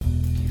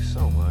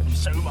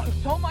So much.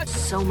 So much.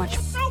 So much.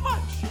 So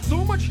much. So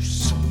much.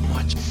 So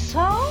much.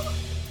 So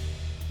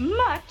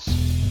much.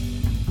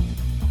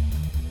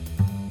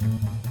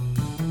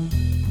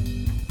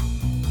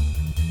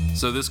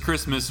 So this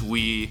Christmas,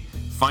 we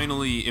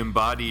finally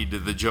embodied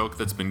the joke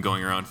that's been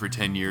going around for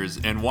 10 years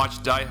and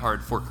watched Die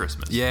Hard for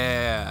Christmas.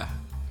 Yeah.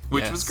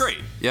 Which was great.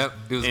 Yep,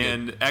 it was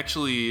And good.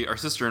 actually, our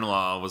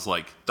sister-in-law was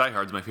like, Die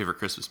Hard's my favorite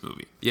Christmas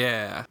movie.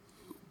 Yeah.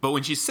 But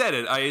when she said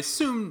it, I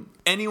assume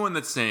anyone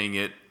that's saying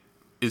it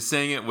is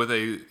saying it with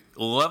a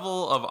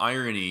level of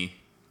irony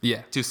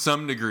Yeah. to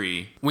some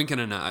degree. Wink and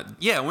a nod.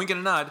 Yeah, wink and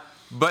a nod.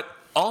 But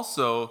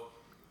also,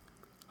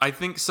 I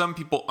think some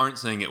people aren't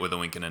saying it with a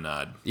wink and a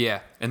nod.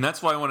 Yeah. And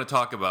that's why I want to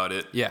talk about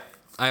it. Yeah.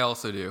 I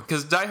also do.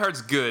 Because Die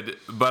Hard's good,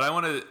 but I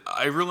want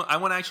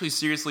to actually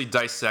seriously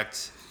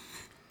dissect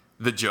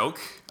the joke.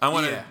 I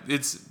want to. Yeah.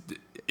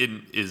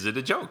 Is it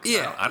a joke?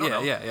 Yeah, I don't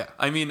know. yeah.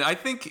 I mean, I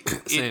think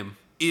Same.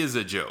 it is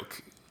a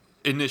joke.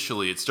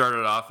 Initially, it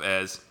started off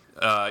as,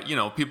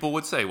 people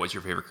would say, "What's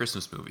your favorite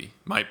Christmas movie?"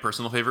 My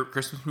personal favorite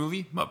Christmas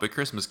movie, Muppet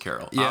Christmas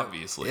Carol,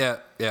 obviously.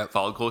 Yeah.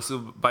 Followed closely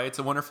by It's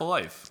a Wonderful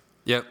Life.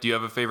 Yep. Do you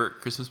have a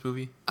favorite Christmas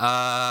movie?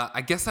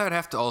 I guess I would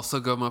have to also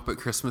go Muppet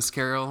Christmas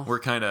Carol. We're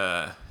kind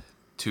of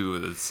two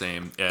of the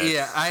same.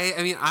 Yeah, I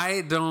mean,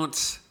 I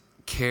don't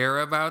care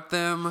about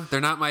them.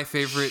 They're not my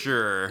favorite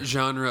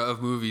genre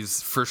of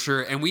movies, for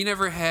sure. And we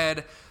never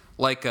had,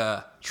 like,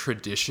 a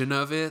tradition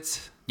of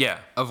it. Yeah.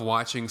 Of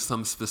watching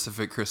some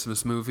specific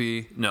Christmas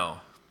movie. No.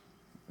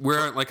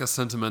 We're like a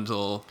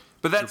sentimental.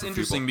 But that's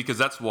interesting because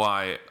that's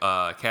why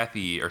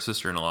Kathy, our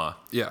sister-in-law,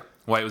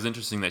 why it was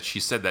interesting that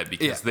she said that,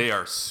 because they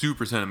are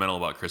super sentimental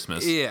about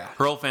Christmas. Yeah.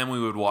 Her whole family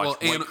would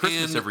watch White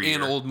Christmas every year.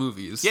 And old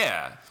movies.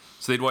 Yeah.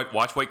 So they'd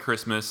watch White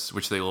Christmas,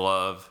 which they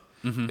love.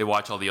 Mm-hmm. They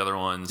watch all the other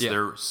ones. Yeah.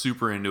 They're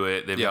super into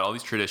it. They've got all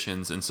these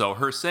traditions. And so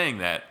her saying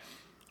that,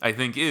 I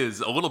think, is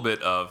a little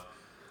bit of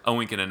a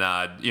wink and a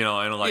nod,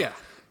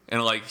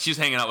 and like she's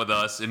hanging out with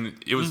us, and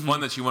it was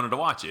fun that she wanted to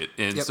watch it,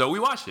 and so we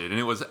watched it, and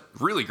it was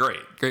really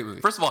great. Great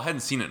movie. First of all, I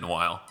hadn't seen it in a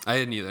while. I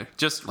hadn't either.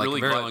 Just like really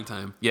a very long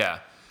time. Yeah,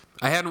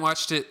 I hadn't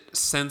watched it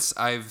since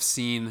I've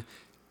seen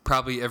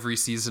probably every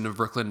season of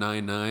Brooklyn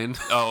Nine-Nine.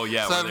 Oh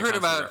yeah. So I've heard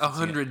about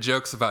 100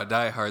 jokes about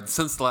Die Hard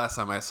since the last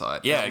time I saw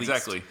it. Yeah,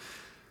 exactly.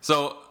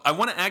 So I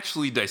want to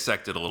actually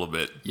dissect it a little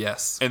bit.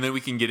 Yes. And then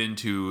we can get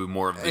into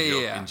more of the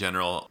joke in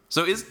general.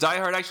 So is Die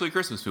Hard actually a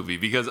Christmas movie?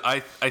 Because I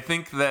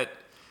think that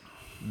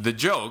the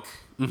joke,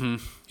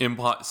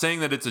 saying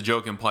that it's a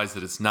joke implies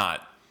that it's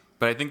not.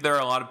 But I think there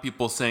are a lot of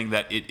people saying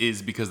that it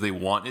is because they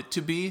want it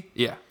to be.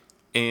 Yeah.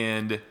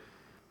 And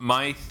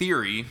my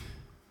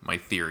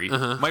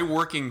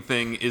working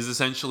thing is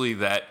essentially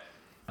that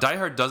Die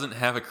Hard doesn't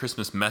have a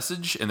Christmas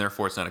message, and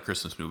therefore it's not a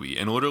Christmas movie.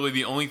 And literally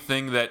the only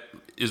thing that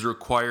is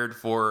required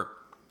for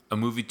a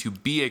movie to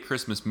be a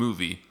Christmas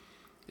movie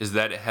is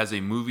that it has a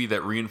movie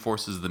that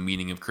reinforces the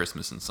meaning of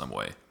Christmas in some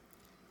way.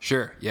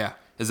 Sure, yeah.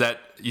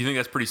 You think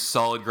that's pretty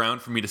solid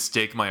ground for me to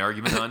stake my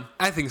argument on?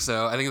 I think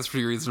so. I think it's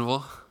pretty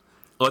reasonable.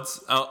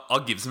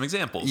 I'll give some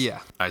examples. Yeah.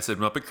 I said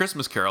Muppet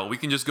Christmas Carol. We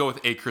can just go with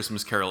A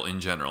Christmas Carol in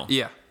general.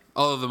 Yeah.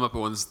 All of the Muppet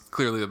ones,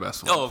 clearly the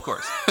best one. Oh, of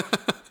course.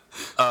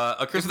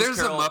 A Christmas if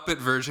there's Carol, a Muppet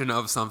version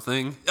of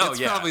something, it's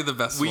probably the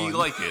best one. We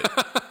like it.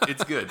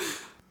 It's good.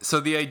 So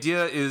the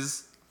idea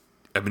is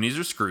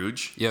Ebenezer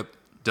Scrooge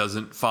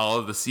doesn't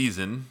follow the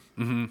season,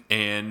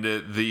 and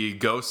the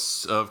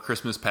ghosts of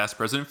Christmas past,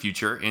 present, and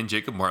future, and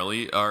Jacob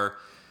Marley are.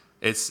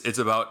 It's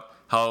about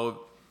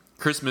how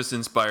Christmas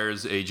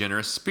inspires a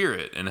generous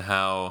spirit, and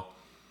how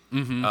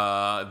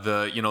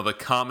the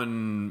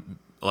common,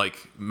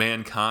 like,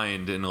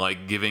 mankind and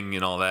like giving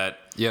and all that.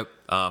 Yep.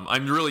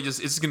 I'm really it's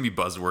just gonna be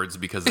buzzwords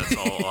because that's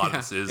all a lot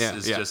of this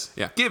is just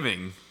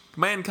giving,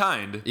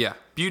 mankind,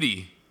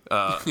 beauty,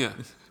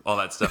 all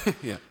that stuff.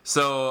 Yeah.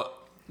 So,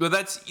 but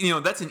that's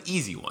an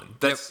easy one.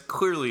 That's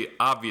clearly,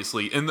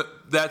 obviously, and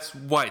that's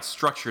why it's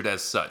structured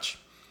as such.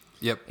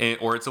 Yep.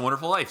 Or It's a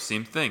Wonderful Life,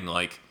 same thing.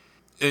 Like,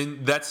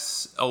 and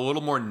that's a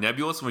little more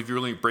nebulous when you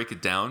really break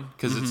it down,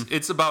 because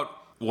it's about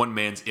one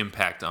man's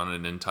impact on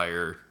an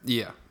entire.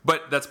 Yeah.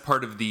 But that's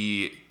part of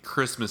the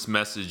Christmas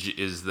message,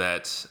 is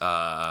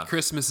that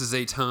Christmas is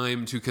a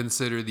time to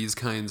consider these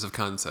kinds of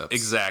concepts.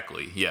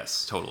 Exactly.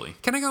 Yes, totally.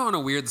 Can I go on a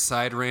weird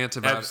side rant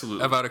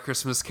about A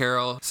Christmas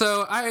Carol?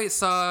 So I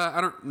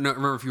don't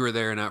remember if you were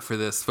there or not for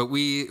this, but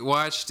we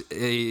watched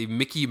a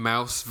Mickey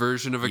Mouse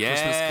version of A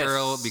Christmas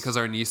Carol because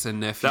our niece and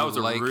nephew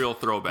like a real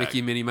throwback.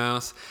 Mickey Minnie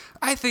Mouse.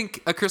 I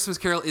think A Christmas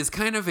Carol is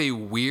kind of a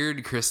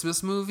weird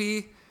Christmas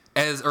movie.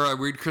 Or a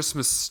weird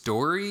Christmas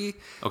story.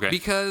 Okay.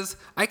 Because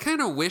I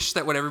kind of wish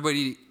that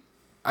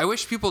I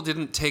wish people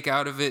didn't take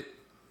out of it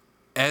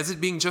as it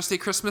being just a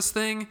Christmas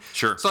thing.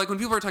 Sure. So, like, when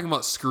people are talking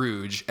about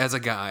Scrooge as a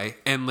guy,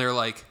 and they're,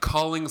 like,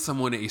 calling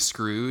someone a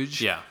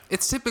Scrooge,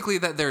 it's typically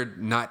that they're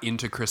not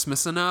into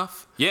Christmas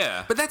enough.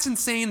 Yeah. But that's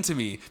insane to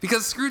me,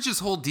 because Scrooge's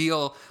whole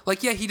deal,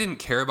 like, he didn't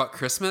care about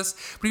Christmas,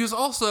 but he was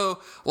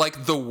also,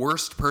 like, the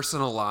worst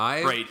person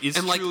alive. Right. It's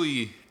and, like,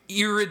 truly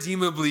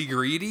irredeemably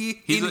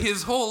greedy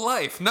his whole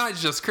life, not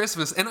just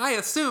Christmas. And I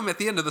assume at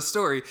the end of the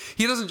story,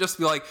 he doesn't just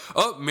be like,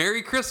 "Oh,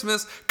 Merry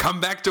Christmas, come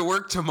back to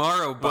work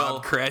tomorrow,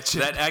 Bob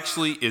Cratchit." That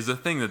actually is a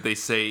thing that they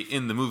say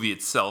in the movie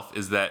itself,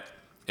 is that,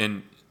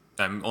 and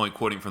I'm only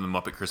quoting from the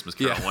Muppet Christmas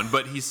Carol one,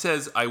 but he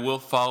says, "I will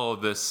follow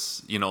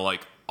this,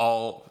 like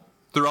all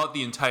throughout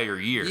the entire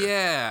year."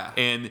 Yeah.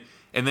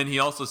 And then he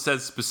also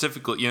says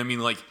specifically,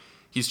 like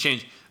he's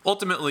changed.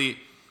 Ultimately,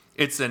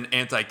 it's an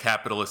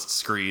anti-capitalist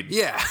screed.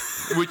 Yeah.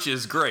 Which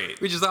is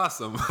great. Which is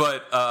awesome.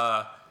 But,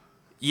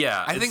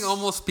 yeah. I think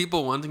almost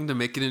people wanting to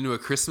make it into a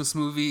Christmas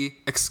movie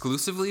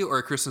exclusively or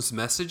a Christmas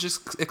message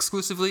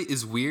exclusively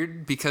is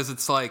weird, because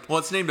it's like... Well,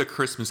 it's named A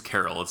Christmas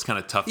Carol. It's kind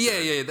of tough.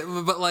 Yeah.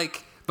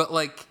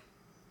 But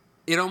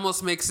it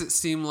almost makes it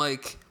seem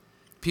like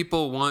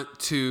people want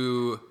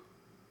to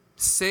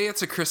say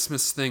it's a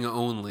Christmas thing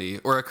only,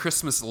 or a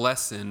Christmas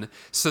lesson,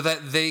 so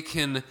that they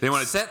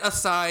want to set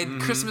aside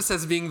Christmas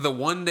as being the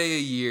one day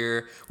a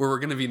year where we're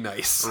going to be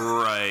nice.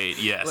 Right,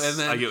 yes. And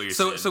then, I get what you're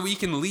saying. So we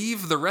can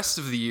leave the rest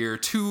of the year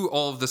to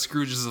all of the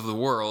Scrooges of the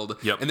world,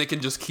 yep. and they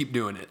can just keep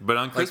doing it. But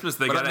on Christmas,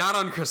 not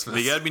on Christmas.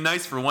 They got to be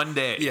nice for one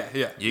day.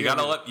 Yeah. You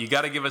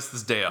got to give us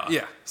this day off.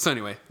 Yeah. So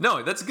anyway.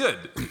 No, that's good.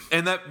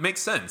 And that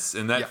makes sense,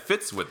 and that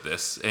fits with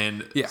this.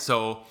 And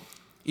so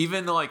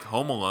even like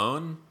Home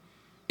Alone...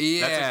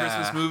 Yeah. That's a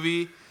Christmas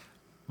movie.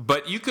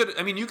 But you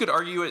could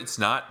argue it's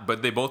not,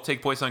 but they both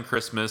take place on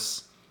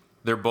Christmas.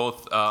 They're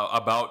both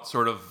about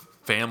sort of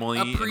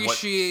family.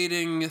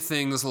 Appreciating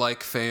things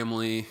like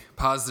family,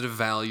 positive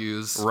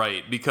values.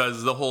 Right,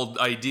 because the whole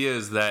idea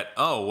is that,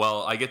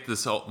 I get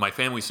this, my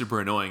family's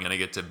super annoying and I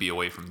get to be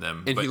away from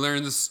them. And he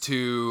learns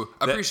to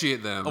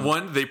appreciate them.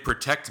 One, they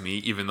protect me,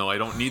 even though I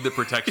don't need the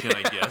protection,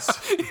 I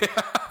guess. Yeah.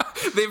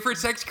 They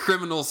protect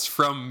criminals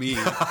from me.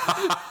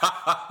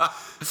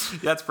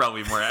 That's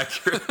probably more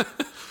accurate.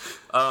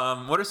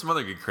 What are some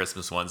other good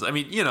Christmas ones? I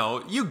mean,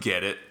 you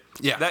get it.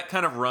 Yeah. That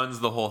kind of runs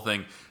the whole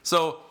thing.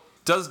 So,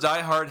 does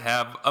Die Hard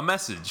have a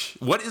message?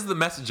 What is the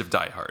message of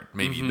Die Hard?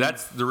 Maybe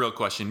that's the real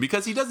question,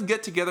 because he doesn't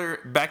get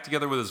back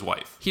together with his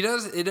wife. He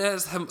does. It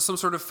has some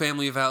sort of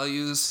family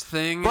values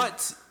thing.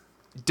 But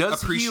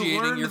does he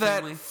learn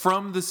that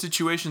from the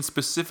situation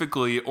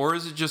specifically, or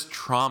is it just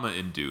trauma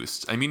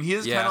induced? I mean, he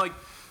is kind of like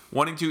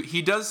wanting to.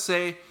 He does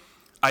say,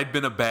 "I've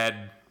been a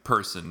bad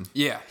person."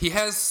 Yeah, he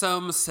has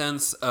some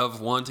sense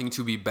of wanting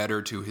to be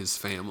better to his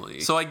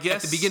family. So I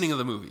guess at the beginning of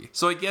the movie.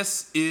 So I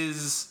guess,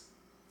 is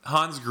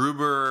Hans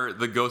Gruber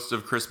the ghost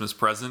of Christmas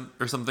Present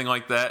or something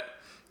like that?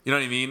 You know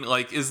what I mean?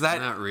 Like, is that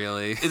not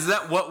really? Is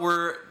that what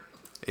we're?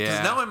 Because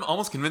Yeah. now I'm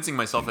almost convincing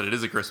myself that it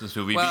is a Christmas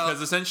movie,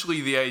 because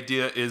essentially the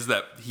idea is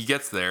that he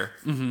gets there,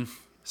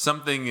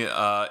 something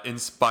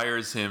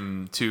inspires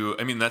him to.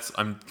 I mean, that's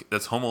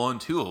Home Alone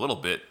 2 a little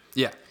bit.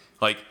 Yeah,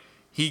 like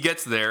he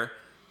gets there.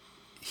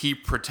 He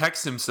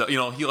protects himself.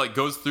 He like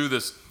goes through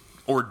this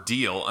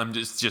ordeal. I'm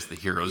just the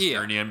hero's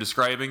journey I'm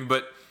describing,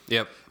 but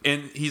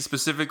and he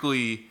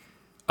specifically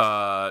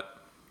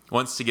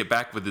wants to get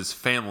back with his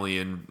family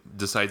and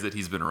decides that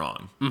he's been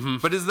wrong.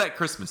 But is that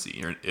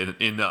Christmassy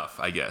enough?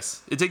 I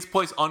guess it takes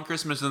place on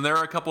Christmas, and there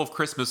are a couple of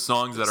Christmas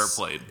songs that are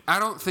played. I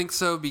don't think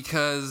so,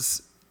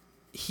 because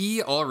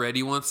he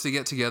already wants to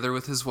get together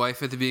with his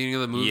wife at the beginning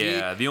of the movie.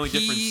 Yeah, the only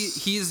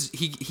difference...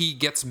 He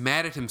gets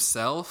mad at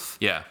himself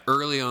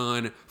early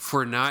on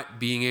for not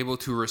being able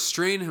to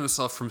restrain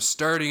himself from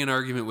starting an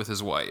argument with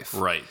his wife.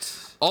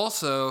 Right.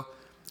 Also,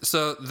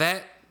 so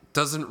that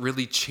doesn't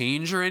really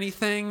change or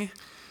anything.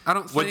 I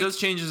don't think... What does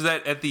change is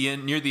that at the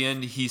end, near the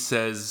end, he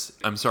says,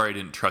 "I'm sorry I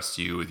didn't trust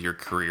you with your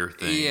career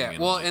thing."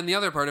 Yeah, and the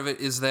other part of it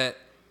is that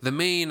the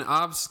main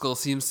obstacle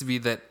seems to be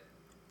that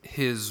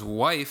his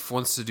wife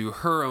wants to do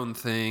her own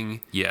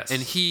thing. Yes.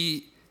 And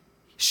she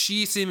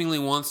seemingly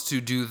wants to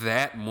do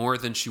that more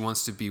than she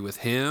wants to be with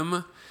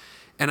him.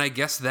 And I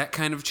guess that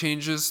kind of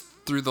changes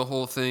through the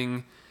whole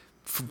thing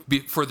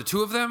for the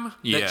two of them.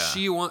 Yeah.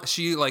 That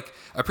she like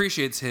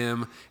appreciates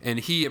him and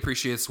he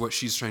appreciates what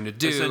she's trying to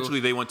do.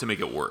 Essentially, they want to make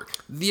it work.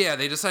 Yeah,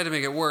 they decide to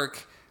make it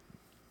work.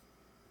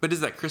 But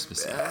is that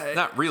Christmas?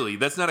 Not really.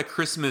 That's not a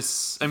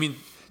Christmas. I mean,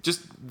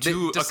 just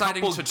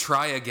deciding to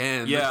try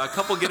again. Yeah, a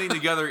couple getting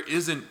together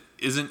isn't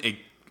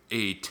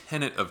a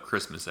tenet of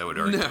Christmas, I would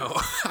argue. No,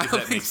 if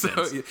that makes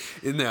sense.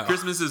 No.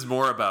 Christmas is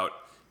more about,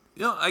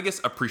 I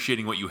guess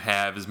appreciating what you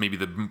have is maybe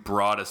the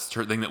broadest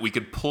thing that we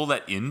could pull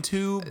that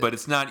into, but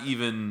it's not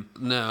even.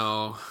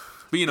 No.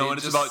 But and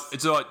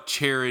it's about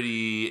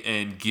charity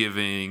and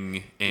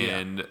giving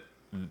and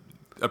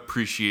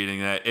appreciating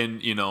that,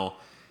 and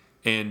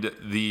and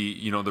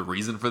the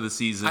reason for the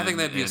season. I think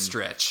that'd be a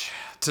stretch.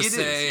 To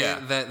say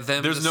that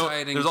them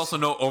deciding... There's also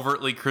no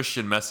overtly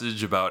Christian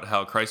message about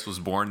how Christ was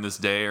born this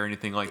day or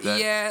anything like that.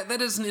 Yeah,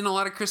 that isn't in a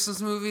lot of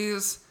Christmas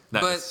movies.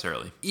 Not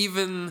necessarily.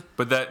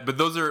 But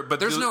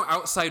there's no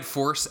outside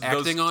force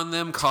acting on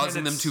them,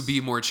 causing them to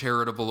be more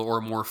charitable or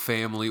more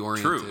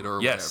family-oriented or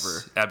whatever.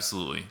 Yes,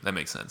 absolutely. That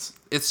makes sense.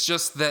 It's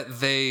just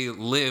that they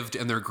lived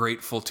and they're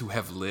grateful to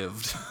have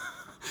lived.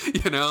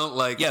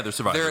 they're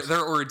survivors.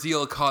 Their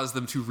ordeal caused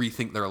them to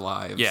rethink their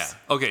lives. Yeah.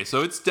 Okay,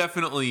 so it's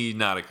definitely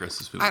not a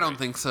Christmas movie. I don't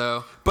think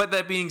so. But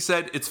that being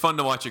said, it's fun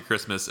to watch at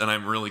Christmas, and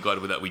I'm really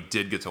glad that we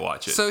did get to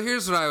watch it. So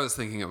here's what I was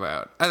thinking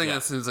about. I think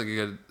that seems like a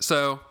good.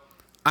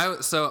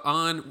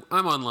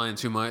 I'm online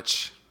too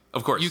much.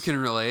 Of course, you can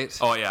relate.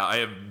 Oh yeah, I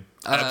have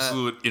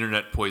absolute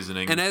internet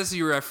poisoning. And as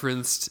you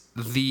referenced,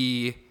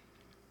 the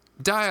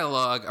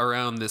dialogue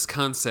around this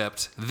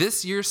concept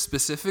this year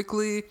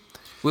specifically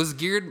was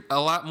geared a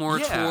lot more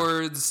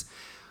towards,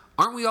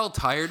 aren't we all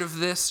tired of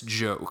this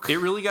joke? It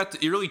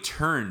really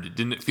turned,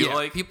 didn't it feel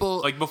like?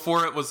 People, like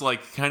before it was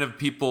like kind of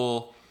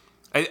people,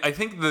 I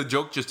think the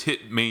joke just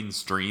hit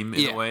mainstream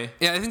in a way.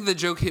 Yeah, I think the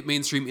joke hit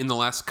mainstream in the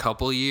last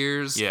couple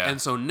years. Yeah. And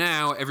so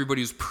now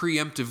everybody's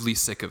preemptively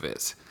sick of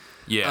it.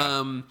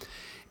 Yeah.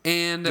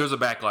 And there's a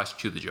backlash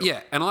to the joke. Yeah,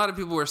 and a lot of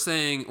people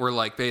were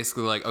like,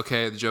 basically like,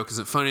 okay, the joke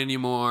isn't funny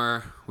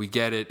anymore. We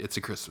get it. It's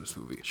a Christmas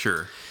movie.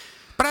 Sure.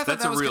 But I thought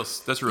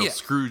that's a real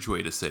Scrooge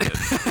way to say it.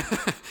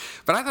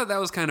 But I thought that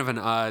was kind of an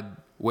odd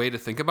way to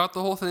think about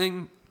the whole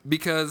thing,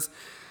 because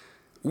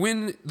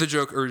when the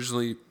joke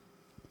originally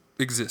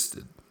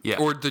existed,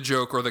 or the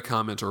joke or the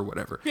comment or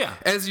whatever,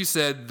 as you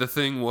said, the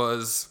thing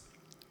was,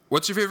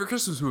 what's your favorite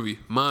Christmas movie?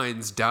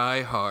 Mine's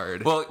Die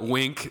Hard. Well,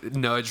 wink,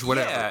 nudge,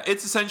 whatever. Yeah,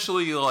 it's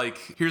essentially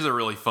like, here's a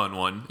really fun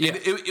one. Yeah.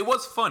 It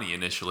was funny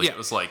initially. Yeah. It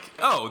was like,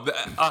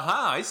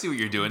 I see what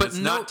you're doing. But it's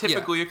not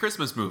typically a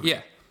Christmas movie.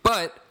 Yeah,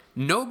 but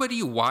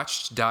nobody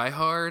watched Die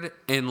Hard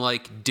and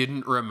like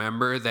didn't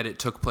remember that it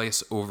took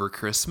place over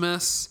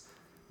Christmas.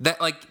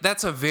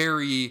 That's a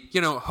very,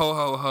 ho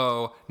ho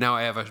ho, now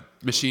I have a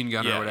machine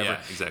gun or whatever.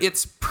 Yeah, exactly.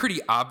 It's pretty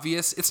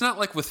obvious. It's not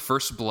like with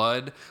First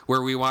Blood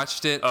where we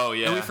watched it. Oh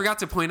yeah. And we forgot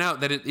to point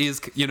out that it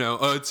is,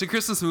 it's a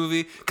Christmas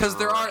movie, because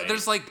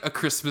there's like a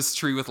Christmas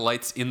tree with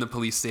lights in the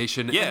police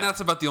station, and that's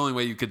about the only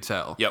way you could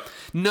tell. Yep.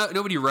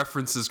 Nobody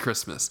references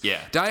Christmas. Yeah.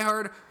 Die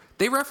Hard,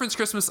 they reference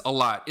Christmas a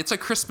lot. It's a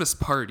Christmas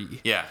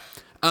party. Yeah.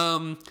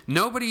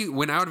 Nobody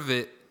went out of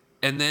it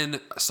and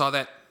then saw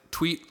that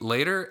tweet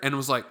later and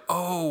was like,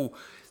 oh,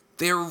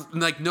 they're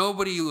like,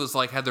 nobody was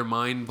like had their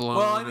mind blown.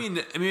 Well, I mean,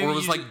 or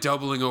was like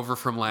doubling over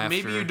from laughter.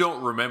 Maybe you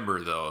don't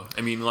remember though.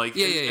 I mean, like,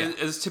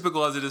 as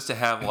typical as it is to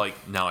have like,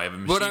 now I have a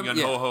machine gun,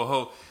 ho ho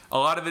ho. A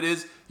lot of it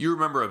is you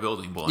remember a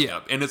building blowing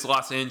up, and it's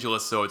Los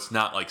Angeles, so it's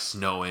not like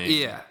snowing.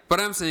 Yeah, but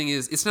I'm saying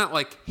is it's not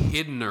like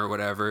hidden or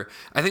whatever.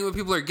 I think what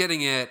people are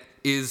getting at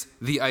is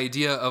the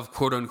idea of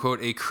quote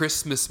unquote a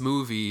Christmas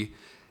movie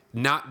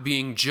not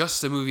being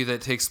just a movie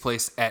that takes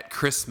place at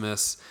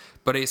Christmas,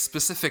 but a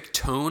specific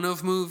tone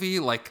of movie,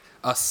 like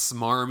a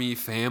smarmy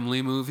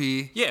family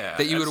movie. Yeah,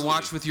 that you would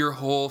watch with your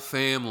whole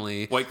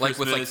family, like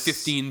with like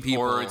 15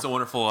 people, or It's a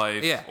Wonderful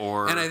Life,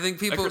 or and I think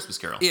people, A Christmas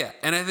Carol. Yeah,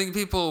 and I think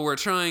people were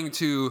trying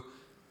to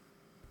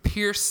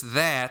pierce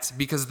that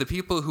because the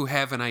people who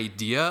have an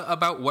idea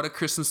about what a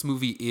Christmas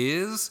movie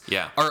is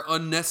are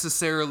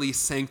unnecessarily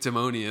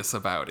sanctimonious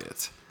about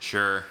it.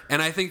 Sure.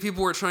 And I think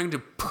people were trying to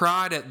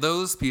prod at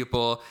those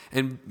people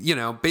and,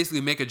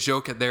 basically make a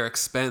joke at their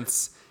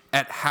expense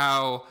at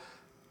how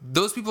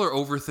those people are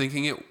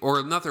overthinking it,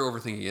 or not they're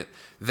overthinking it.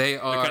 They're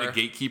kind of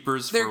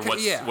gatekeepers for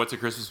what's a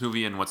Christmas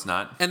movie and what's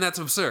not. And that's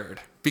absurd,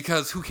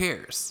 because who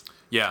cares?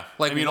 Yeah.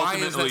 Like, why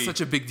is that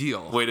such a big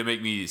deal? Way to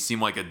make me seem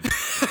like a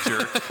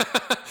jerk.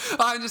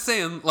 I'm just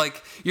saying,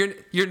 like,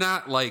 you're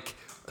not like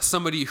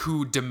somebody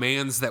who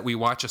demands that we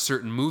watch a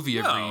certain movie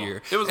every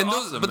year. It was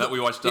awesome that we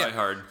watched Die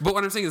Hard. But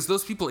what I'm saying is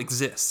those people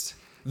exist.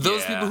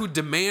 Those people who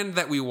demand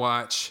that we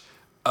watch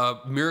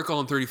Miracle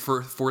on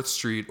 34th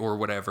Street or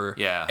whatever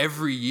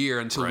every year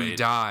until we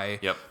die.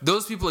 Yep.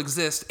 Those people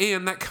exist,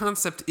 and that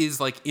concept is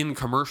like in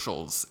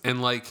commercials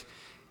and like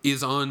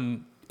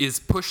is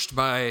pushed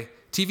by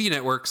TV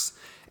networks.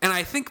 And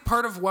I think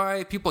part of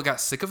why people got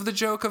sick of the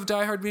joke of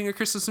Die Hard being a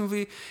Christmas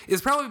movie is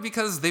probably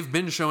because they've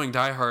been showing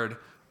Die Hard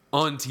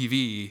on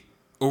TV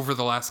over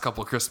the last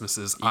couple of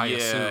Christmases, I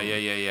assume.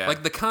 Yeah.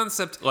 Like, the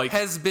concept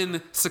has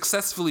been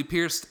successly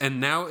pierced, and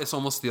now it's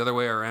almost the other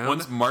way around.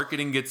 Once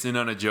marketing gets in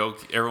on a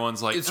joke,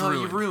 everyone's like,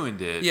 you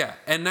ruined it. Yeah,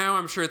 and now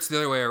I'm sure it's the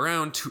other way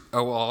around.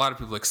 A lot of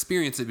people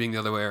experience it being the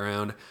other way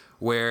around,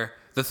 where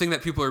the thing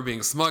that people are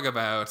being smug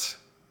about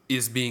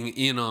is being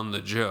in on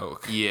the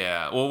joke.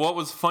 Yeah. Well, what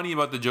was funny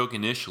about the joke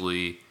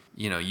initially,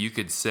 you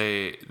could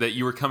say that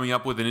you were coming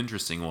up with an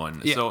interesting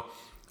one. Yeah. So...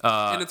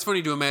 and it's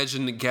funny to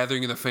imagine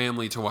gathering the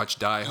family to watch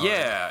Die Hard.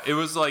 Yeah, it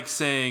was like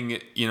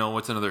saying,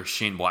 what's another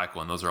Shane Black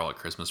one? Those are all at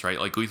Christmas, right?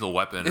 Like Lethal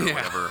Weapon or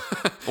whatever.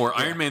 Or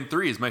Iron Man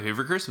 3 is my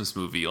favorite Christmas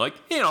movie. Like,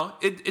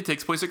 it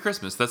takes place at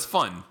Christmas. That's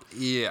fun.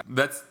 Yeah.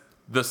 That's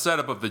the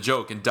setup of the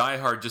joke, and Die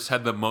Hard just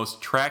had the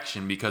most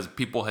traction because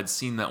people had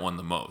seen that one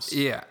the most.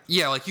 Yeah,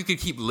 like you could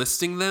keep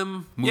listing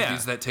them,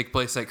 movies that take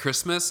place at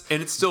Christmas,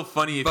 and it's still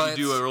funny if you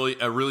do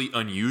a really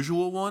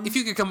unusual one. If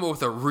you could come up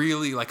with a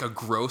really like a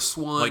gross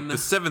one, like The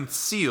Seventh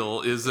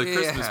Seal is a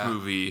Christmas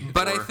movie,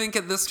 but I think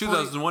at this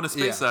 2001: A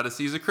Space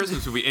Odyssey is a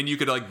Christmas movie, and you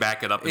could like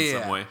back it up in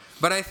some way.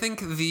 But I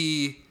think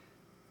the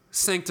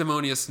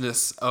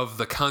sanctimoniousness of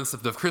the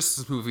concept of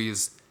Christmas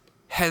movies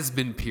has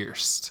been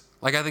pierced.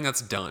 Like, I think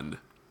that's done.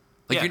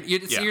 Like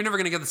you're never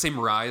going to get the same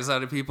rise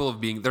out of people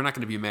of being. They're not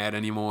going to be mad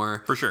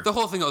anymore. For sure. The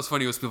whole thing that was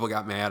funny was people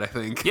got mad. I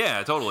think.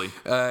 Yeah, totally.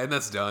 And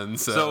that's done.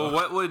 So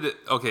what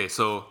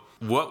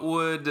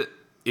would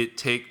it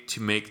take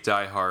to make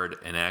Die Hard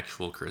an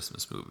actual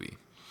Christmas movie?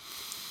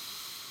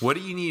 What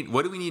do you need?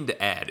 What do we need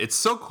to add? It's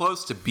so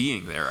close to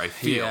being there. I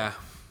feel. Yeah.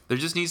 There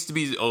just needs to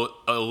be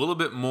a little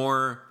bit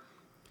more.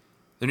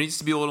 There needs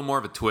to be a little more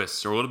of a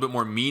twist or a little bit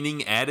more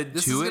meaning added to it.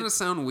 This is going to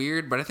sound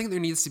weird, but I think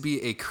there needs to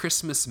be a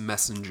Christmas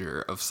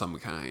messenger of some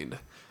kind.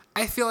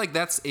 I feel like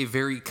that's a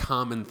very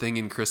common thing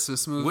in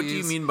Christmas movies. What do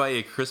you mean by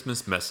a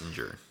Christmas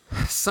messenger?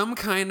 Some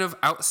kind of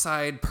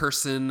outside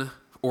person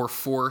or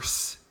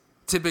force,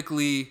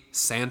 typically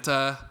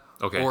Santa,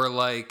 or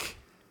like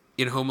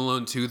in Home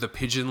Alone 2, the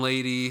pigeon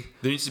lady.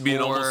 There needs to be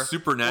an almost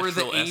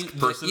supernatural-esque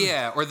person.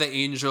 Or the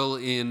angel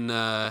in It's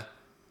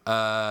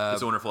a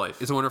Wonderful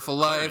Life. It's a Wonderful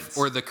Life,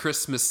 or the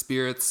Christmas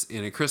spirits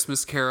in A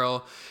Christmas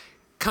Carol,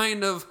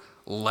 kind of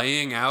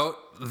laying out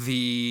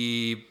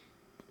the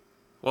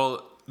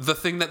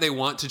thing that they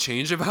want to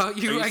change about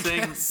you, I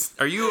guess.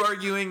 Are you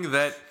arguing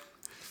that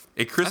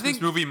a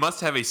Christmas movie must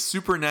have a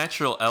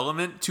supernatural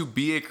element to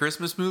be a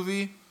Christmas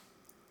movie?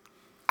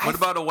 What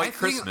about a White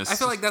Christmas? I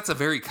feel like that's a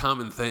very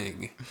common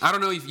thing. I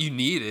don't know if you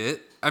need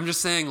it. I'm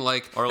just saying,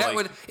 like, or that like,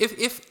 would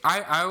if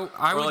I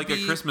or would like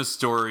be, a Christmas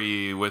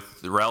Story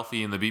with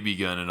Ralphie and the BB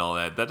gun and all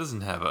that. That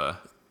doesn't have a.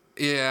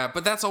 Yeah,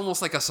 but that's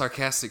almost like a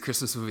sarcastic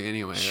Christmas movie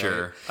anyway.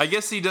 Sure, right? I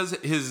guess he does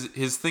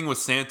his thing with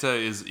Santa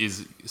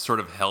is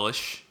sort of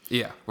hellish.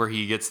 Yeah, where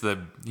he wants the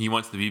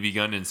BB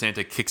gun and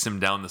Santa kicks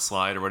him down the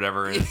slide or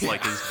whatever, and it's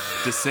like his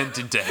descent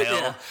into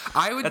hell.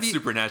 Yeah. That's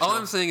supernatural. All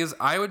I'm saying is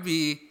I would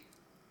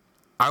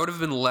have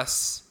been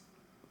less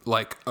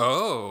like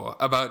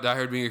about Die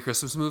Hard being a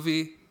Christmas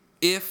movie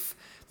if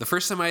the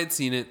first time I had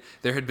seen it,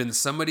 there had been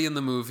somebody in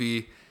the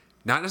movie,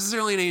 not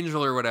necessarily an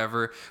angel or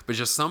whatever, but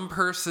just some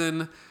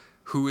person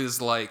who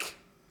is like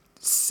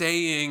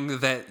saying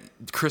that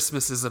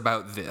Christmas is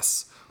about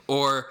this.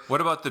 Or what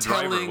about the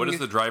driver? What is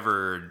the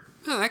driver?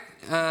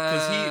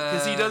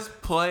 Because he does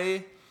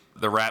play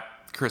the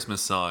rap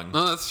Christmas song.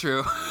 Oh, that's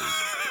true.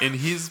 And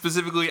he's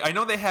specifically, I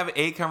know they have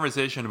a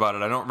conversation about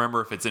it. I don't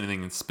remember if it's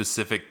anything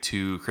specific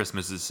to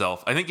Christmas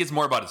itself. I think it's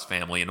more about his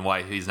family and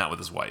why he's not with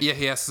his wife. Yeah,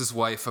 he asks his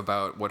wife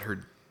about what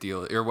her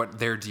deal or what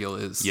their deal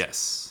is.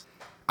 Yes.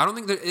 I don't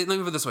think let me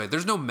put it this way.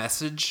 There's no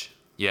message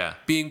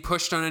being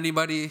pushed on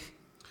anybody,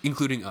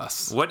 including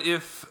us. What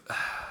if...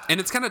 And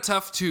it's kind of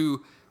tough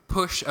to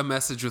push a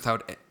message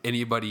without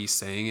anybody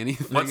saying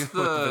anything. What's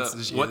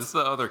the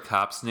other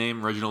cop's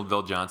name? Reginald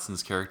Vell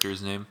Johnson's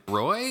character's name?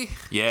 Roy?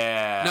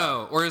 Yeah.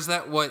 No, or is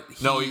that what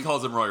he... No, he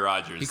calls him Roy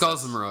Rogers. He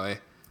calls him Roy.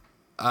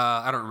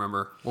 I don't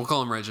remember. We'll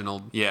call him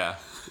Reginald. Yeah.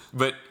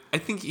 But I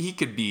think he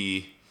could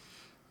be...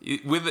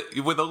 With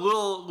a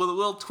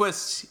little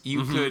twist,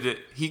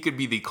 he could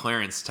be the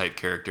Clarence type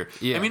character.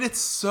 Yeah. I mean,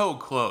 it's so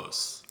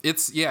close.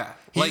 He's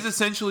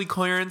essentially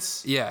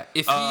Clarence. Yeah.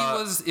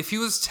 If he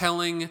was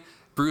telling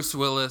Bruce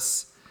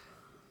Willis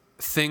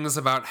things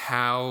about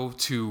how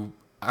to,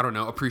 I don't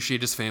know, appreciate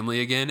his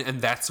family again,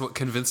 and that's what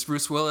convinced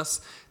Bruce Willis,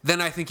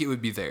 then I think it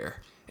would be there.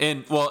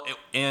 And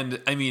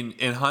I mean,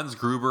 and Hans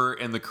Gruber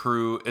and the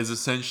crew is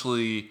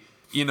essentially,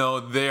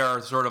 they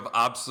are sort of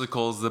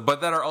obstacles,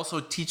 but that are also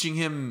teaching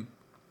him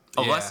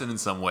a lesson in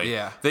some way.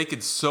 Yeah. They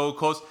could so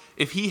close.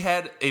 If he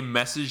had a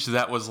message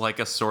that was like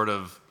a sort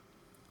of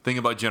thing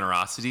about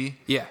generosity.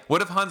 Yeah.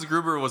 What if Hans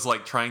Gruber was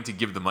like trying to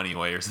give the money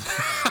away or something?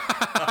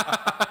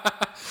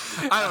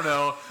 I don't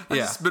know. I'm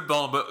just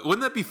spitballing, but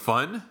wouldn't that be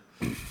fun?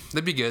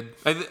 That'd be good.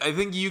 I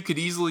think you could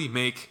easily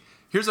make...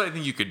 Here's what I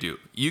think you could do.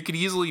 You could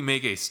easily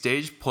make a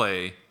stage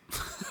play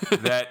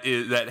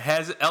that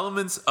has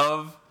elements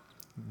of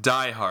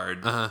Die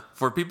Hard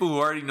for people who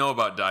already know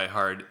about Die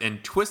Hard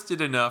and twist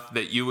it enough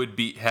that you would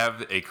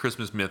have a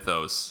Christmas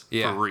mythos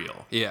for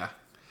real. Yeah.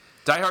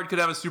 Die Hard could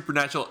have a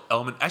supernatural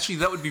element. Actually,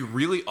 that would be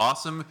really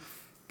awesome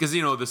because,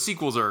 the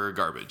sequels are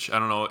garbage. I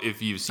don't know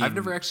if you've seen... I've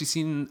never actually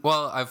seen...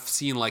 Well, I've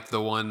seen, like,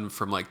 the one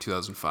from, like,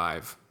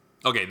 2005.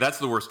 Okay, that's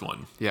the worst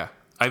one. Yeah.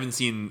 I have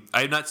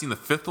not seen the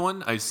fifth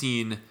one. I've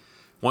seen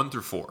 1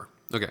 through 4.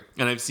 Okay.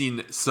 And I've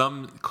seen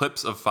some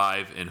clips of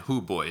 5, and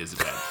whoo boy, is it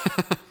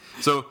bad.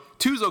 So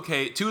 2's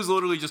okay. 2 is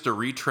literally just a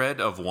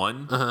retread of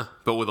 1,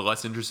 but with a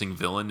less interesting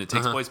villain. It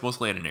takes place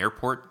mostly at an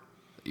airport.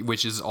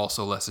 Which is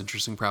also less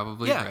interesting,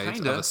 probably, yeah, right?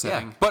 Kind of.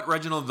 Yeah. But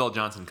Reginald Vell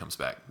Johnson comes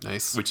back.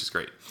 Nice. Which is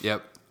great.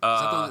 Yep. Is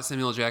that the one that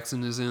Samuel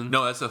Jackson is in?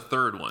 No, that's the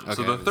third one. Okay,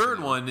 so the third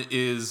one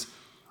is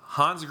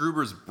Hans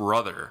Gruber's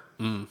brother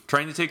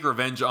trying to take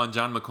revenge on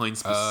John McClane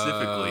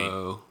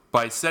specifically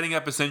by setting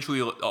up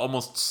essentially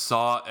almost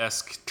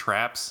Saw-esque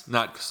traps.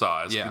 Not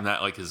Saw-esque. Yeah.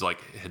 Not like his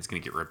head's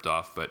going to get ripped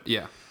off, but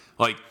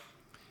like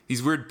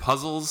these weird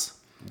puzzles.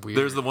 Weird.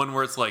 There's the one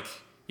where it's like,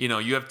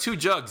 you have 2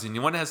 jugs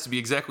and one has to be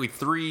exactly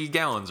 3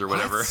 gallons or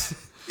whatever. What?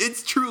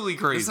 It's truly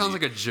crazy. It sounds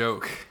like a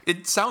joke.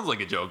 It sounds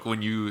like a joke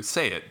when you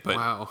say it,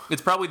 but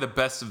it's probably the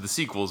best of the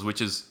sequels,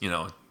 which is,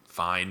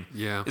 fine.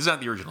 Yeah. It's not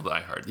the original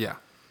Die Hard. Yeah.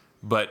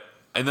 But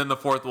And then the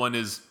fourth one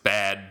is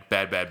bad.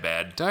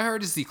 Die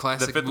Hard is the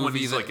classic The fifth movie one,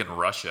 he's like in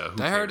Russia. Who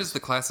Die Hard cares? is the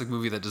classic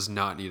movie that does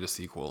not need a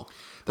sequel.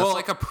 That's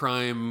like a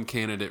prime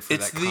candidate for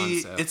that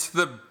concept. It's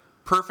the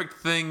perfect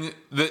thing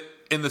that,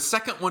 and the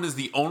second one is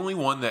the only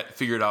one that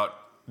figured out,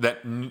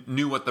 that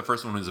knew what the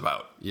first one was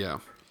about. Yeah.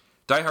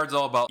 Die Hard's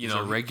all about, He's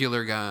a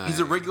regular guy. He's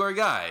a regular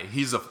guy.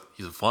 He's a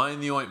fly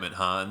in the ointment,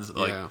 Hans.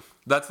 Like,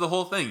 that's the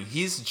whole thing.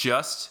 He's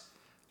just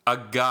a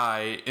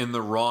guy in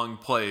the wrong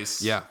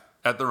place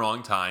at the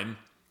wrong time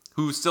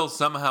who still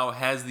somehow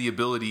has the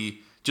ability,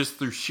 just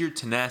through sheer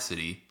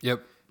tenacity,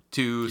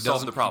 to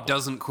solve the problem. He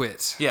doesn't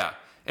quit. Yeah.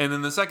 And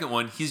then the second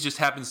one, he just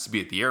happens to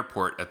be at the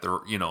airport at the,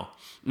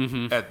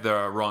 at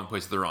the wrong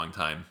place at the wrong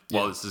time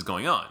while this is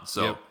going on.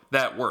 So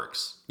that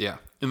works. Yeah.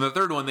 In the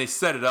third one, they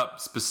set it up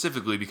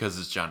specifically because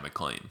it's John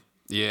McClane.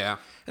 Yeah.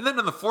 And then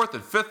in the fourth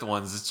and fifth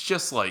ones, it's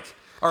just like,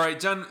 all right,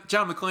 John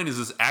McClane is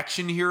this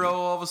action hero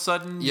all of a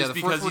sudden just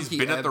because he's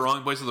been at the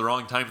wrong place at the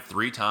wrong time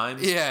 3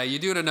 times. Yeah, you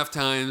do it enough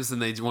times and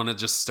they want to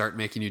just start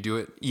making you do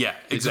it. Yeah,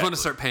 exactly. They just want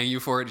to start paying you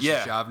for it. It's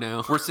your job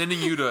now. We're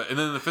sending you to, and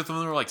then in the fifth one,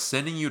 they're like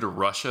sending you to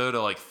Russia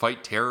to like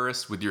fight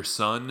terrorists with your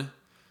son.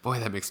 Boy,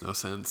 that makes no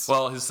sense.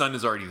 Well, his son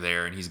is already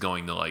there and he's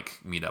going to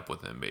like meet up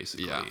with him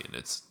basically. Yeah. And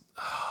it's...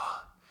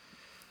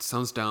 It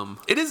sounds dumb.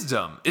 It is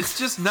dumb. It's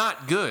just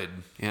not good.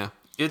 Yeah.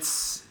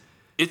 It's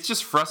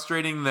just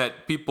frustrating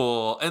that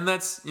people, and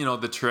that's,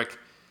 the trick.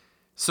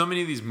 So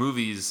many of these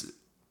movies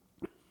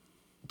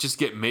just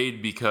get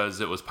made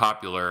because it was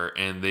popular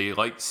and they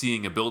like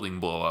seeing a building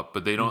blow up,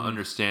 but they don't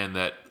understand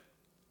that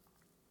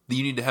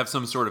you need to have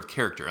some sort of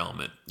character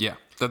element. Yeah.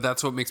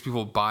 That's what makes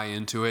people buy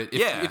into it.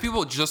 If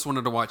people just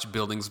wanted to watch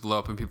buildings blow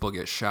up and people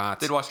get shot,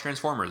 they'd watch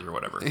Transformers or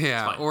whatever.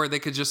 Yeah, or they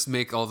could just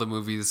make all the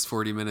movies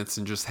 40 minutes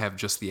and just have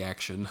just the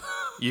action.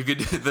 You could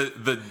do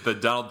the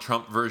Donald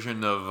Trump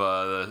version of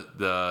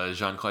the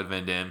Jean-Claude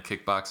Van Damme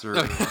kickboxer.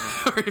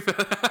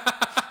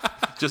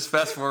 Just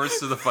fast forwards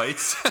to the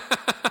fights.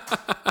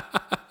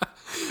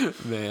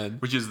 Man,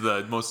 which is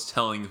the most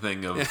telling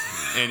thing of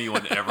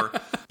anyone ever.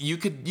 You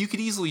could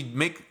easily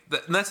make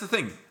that, and that's the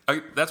thing.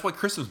 That's why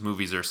Christmas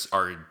movies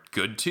are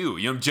good too.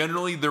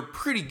 Generally they're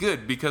pretty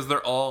good because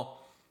they're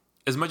all,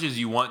 as much as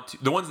you want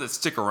to, the ones that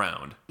stick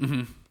around.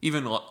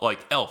 Even like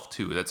Elf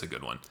too. That's a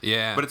good one.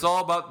 Yeah, but it's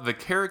all about the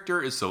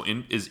character is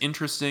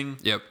interesting.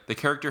 Yep, the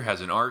character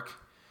has an arc.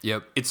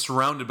 Yep, it's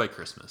surrounded by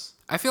Christmas.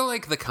 I feel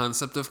like the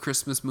concept of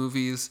Christmas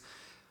movies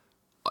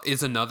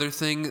is another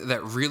thing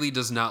that really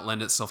does not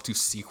lend itself to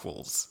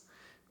sequels,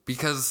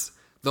 because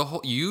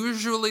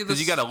usually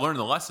because you got to learn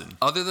the lesson.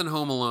 Other than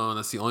Home Alone,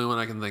 that's the only one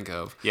I can think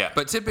of. Yeah,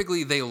 but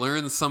typically they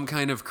learn some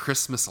kind of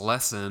Christmas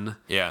lesson.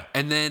 Yeah,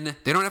 and then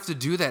they don't have to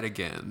do that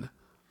again.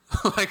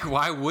 Like,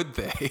 why would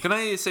they? Can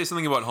I say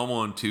something about Home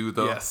Alone 2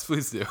 though? Yes,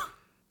 please do.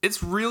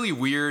 It's really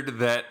weird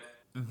that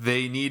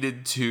they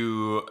needed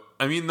to.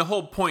 I mean, the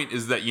whole point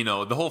is that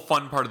the whole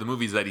fun part of the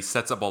movie is that he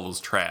sets up all those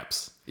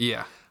traps.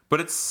 Yeah. But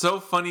it's so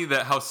funny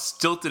that how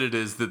stilted it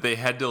is that they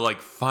had to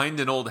like find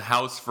an old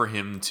house for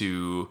him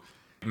to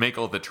make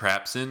all the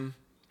traps in.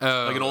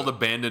 Like an old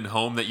abandoned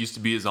home that used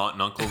to be his aunt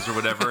and uncle's or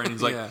whatever. And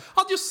he's like,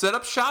 I'll just set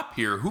up shop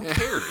here. Who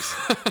cares?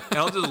 And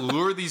I'll just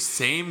lure these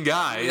same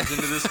guys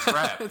into this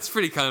trap. It's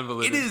pretty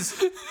convoluted. It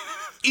is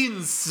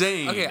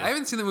insane. Okay, I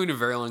haven't seen the movie in a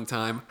very long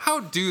time.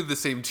 How do the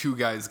same 2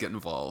 guys get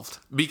involved?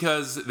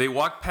 Because they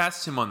walk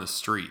past him on the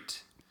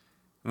street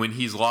when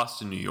he's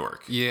lost in New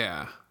York.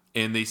 Yeah.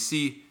 And they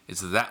see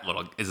it's that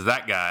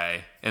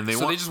guy, and they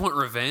just want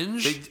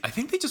revenge? I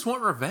think they just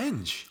want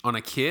revenge. On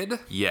a kid?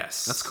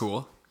 Yes. That's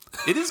cool.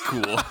 It is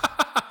cool.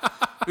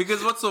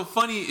 Because what's so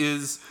funny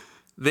is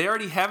they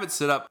already have it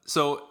set up.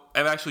 So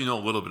I actually know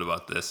a little bit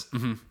about this.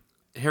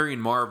 Harry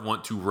and Marv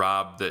want to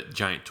rob the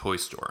giant toy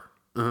store.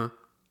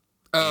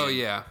 Oh,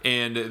 yeah.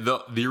 And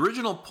the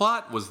original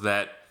plot was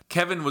that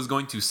Kevin was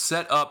going to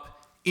set up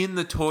in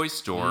the toy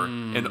store,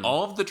 and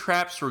all of the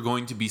traps were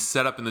going to be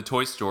set up in the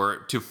toy store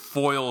to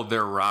foil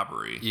their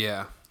robbery.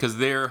 Yeah. Because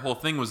their whole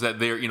thing was that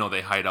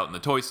they hide out in the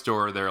toy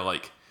store. They're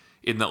like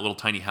in that little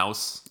tiny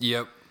house.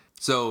 Yep.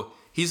 So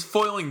he's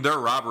foiling their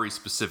robbery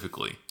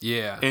specifically.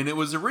 Yeah. And it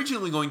was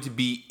originally going to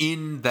be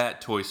in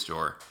that toy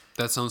store.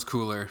 That sounds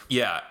cooler.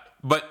 Yeah.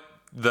 But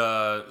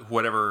the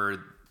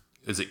whatever,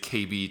 is it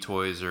KB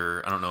Toys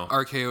or I don't know.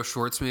 RKO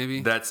Schwartz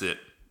maybe? That's it.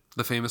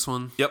 The famous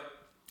one? Yep.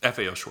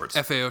 FAO Schwartz.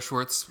 FAO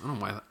Schwartz. I don't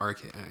know why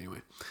RKO.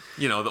 Anyway.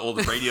 The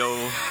old radio.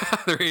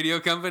 The radio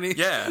company?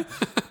 Yeah.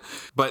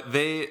 But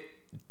they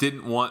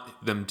didn't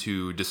want them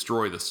to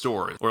destroy the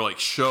store or like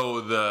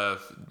show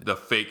the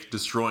fake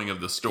destroying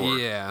of the store.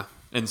 Yeah.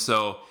 And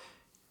so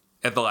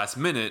at the last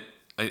minute,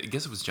 I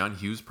guess it was John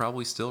Hughes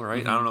probably still,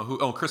 right? I don't know who.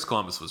 Oh, Chris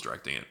Columbus was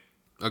directing it.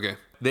 Okay.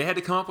 They had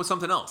to come up with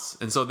something else.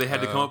 And so they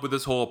had to come up with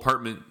this whole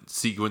apartment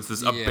sequence,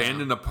 this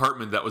abandoned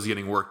apartment that was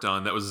getting worked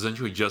on that was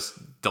essentially just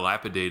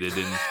dilapidated.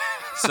 And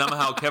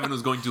somehow Kevin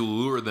was going to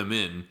lure them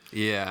in.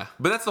 Yeah.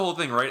 But that's the whole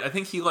thing, right? I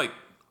think he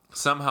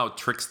somehow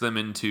tricks them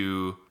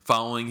into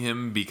following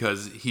him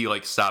because he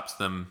stops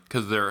them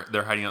because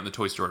they're hiding out in the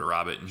toy store to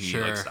rob it, and he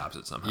stops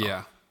it somehow.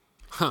 Yeah.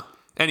 Huh.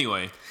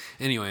 Anyway.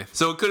 Anyway.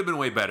 So it could have been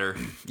way better.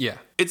 Yeah.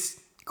 It's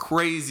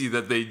crazy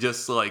that they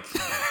just like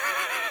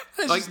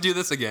just do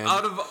this again.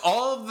 Out of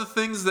all of the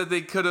things that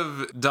they could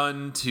have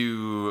done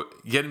to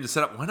get him to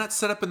set up, why not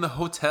set up in the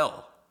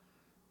hotel?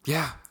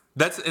 Yeah.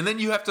 And then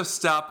you have to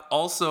stop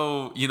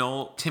also,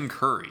 Tim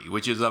Curry,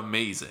 which is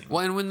amazing.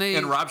 Well,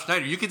 and Rob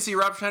Schneider. You can see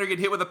Rob Schneider get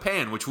hit with a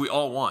pan, which we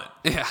all want.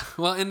 Yeah.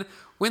 Well, and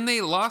when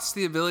they lost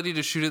the ability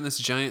to shoot in this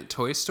giant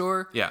toy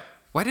store,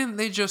 why didn't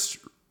they just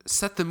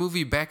set the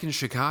movie back in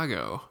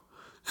Chicago?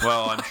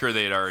 Well, I'm sure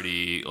they had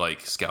already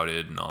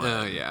scouted and all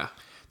that. Oh, yeah.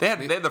 They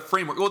had the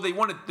framework. Well,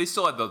 they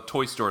still had the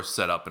toy store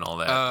set up and all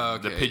that. Oh,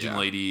 okay, the pigeon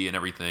lady and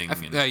everything.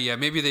 Yeah,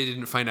 maybe they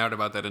didn't find out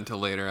about that until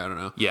later. I don't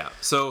know. Yeah.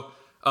 So.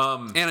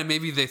 And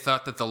maybe they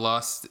thought that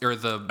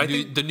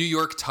the New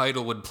York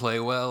title would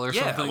play well or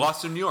something. Yeah,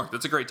 Lost in New York.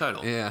 That's a great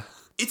title. Yeah.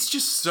 It's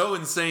just so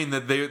insane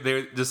that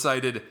they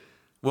decided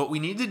what we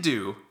need to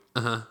do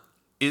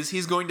is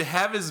he's going to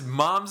have his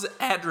mom's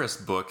address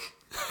book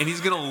and he's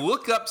going to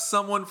look up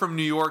someone from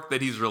New York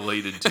that he's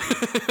related to.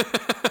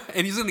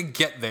 And he's going to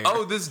get there.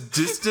 Oh, this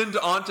distant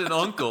aunt and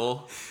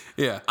uncle.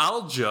 Yeah.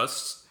 I'll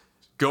just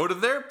go to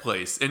their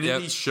place. And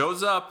then he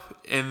shows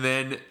up and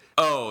then...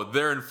 Oh,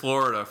 they're in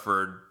Florida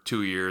for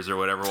 2 years or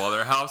whatever while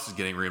their house is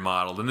getting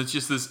remodeled. And it's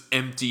just this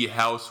empty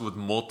house with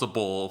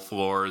multiple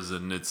floors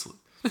and it's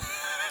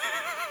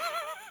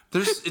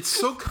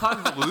so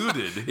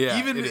convoluted. Yeah,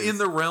 even in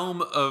the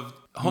realm of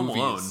Home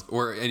Alone.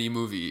 Or any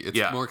movie.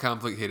 It's more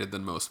complicated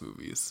than most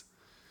movies.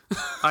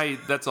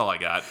 That's all I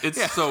got.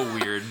 It's so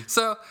weird.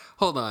 So,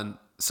 hold on.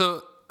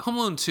 So, Home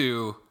Alone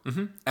 2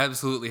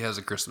 absolutely has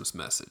a Christmas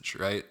message,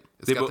 right?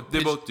 They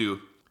both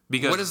do.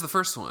 Because what is the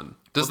first one?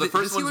 Does the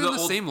first he one's learn the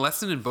same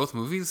lesson in both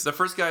movies? The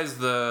first guy's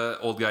the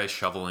old guy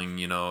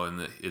shoveling,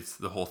 and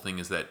the whole thing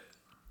is that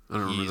I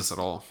don't remember this at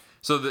all.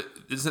 So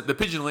the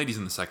pigeon lady's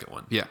in the second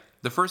one. Yeah.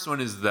 The first one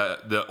is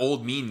the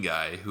old mean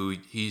guy who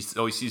he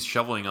sees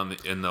shoveling in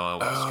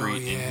the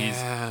street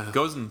and he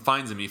goes and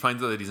finds him. He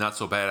finds out that he's not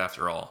so bad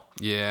after all.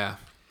 Yeah.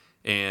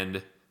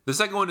 And the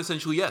second one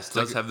essentially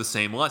does have the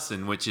same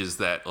lesson, which is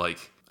that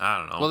I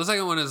don't know. Well, the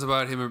second one is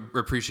about him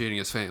appreciating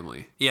his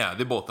family. Yeah,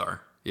 they both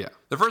are. Yeah.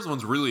 The first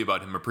one's really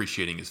about him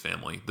appreciating his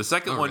family. The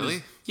second one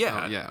is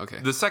okay.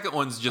 The second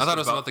one's just I thought it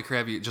was about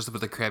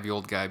the crabby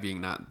old guy being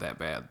not that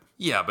bad.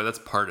 Yeah, but that's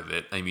part of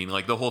it. I mean,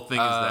 the whole thing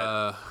is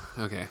that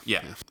okay.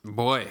 Yeah.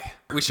 Boy,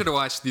 we should have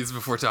watched these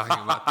before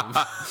talking about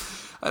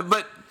them.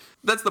 But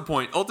that's the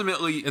point.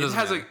 Ultimately, it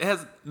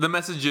has the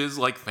message is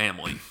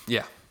family.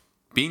 Yeah.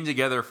 Being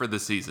together for the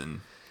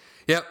season.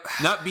 Yep.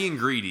 Not being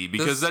greedy,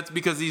 because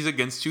he's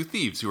against two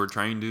thieves who are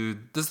trying to...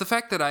 Does the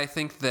fact that I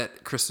think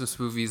that Christmas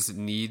movies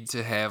need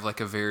to have a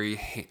very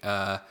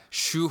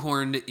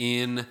shoehorned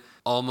in,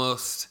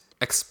 almost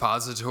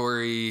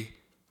expository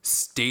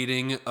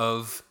stating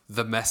of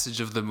the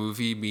message of the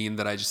movie mean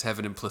that I just have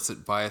an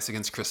implicit bias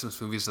against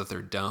Christmas movies, that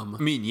they're dumb?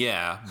 I mean,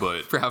 yeah,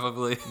 but...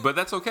 Probably. But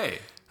that's okay.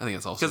 I think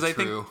it's also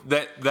true. Because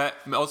I think that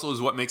also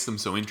is what makes them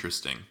so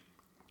interesting.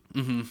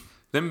 Mm-hmm.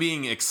 Them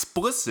being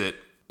explicitly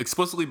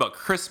about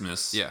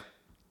Christmas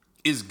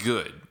is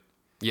good.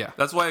 Yeah.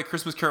 That's why A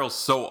Christmas Carol is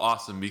so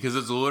awesome, because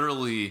it's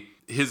literally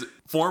his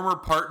former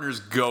partner's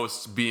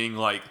ghost being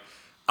like,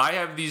 I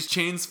have these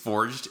chains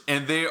forged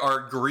and they are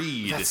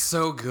greed. That's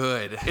so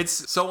good.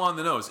 It's so on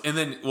the nose. And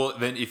then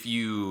if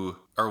you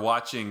are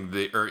watching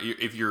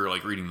if you're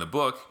reading the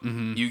book,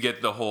 you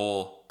get the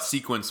whole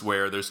sequence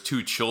where there's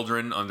two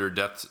children under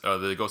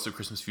the Ghost of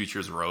Christmas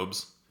Future's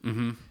robes.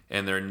 Mm-hmm.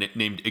 And they're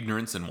named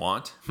Ignorance and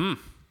Want.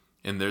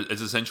 And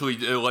it's essentially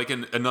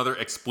another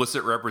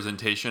explicit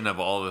representation of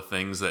all the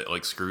things that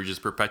Scrooge is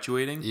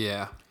perpetuating.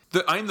 Yeah.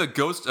 I'm the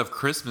ghost of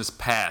Christmas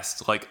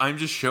past. I'm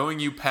just showing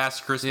you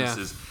past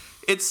Christmases. Yeah.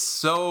 It's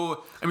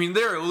so... I mean,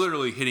 they're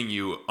literally hitting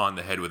you on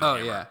the head with a hammer.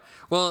 Oh, yeah.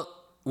 Well,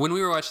 when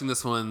we were watching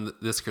this one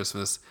this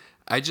Christmas,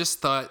 I just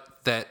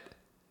thought that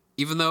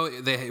even though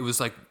it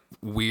was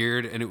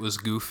weird and it was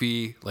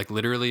Goofy,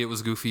 literally it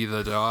was Goofy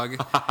the dog,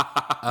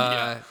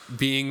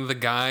 being the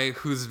guy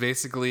who's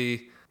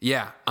basically...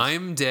 Yeah,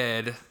 I'm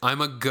dead. I'm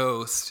a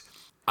ghost.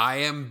 I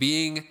am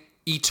being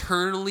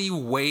eternally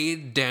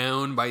weighed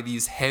down by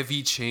these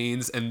heavy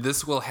chains, and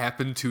this will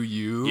happen to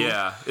you.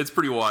 Yeah, it's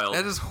pretty wild.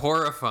 That is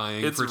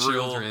horrifying for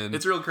children.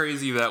 It's real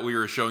crazy that we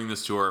were showing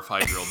this to our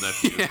 5-year-old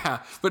nephew. Yeah,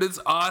 but it's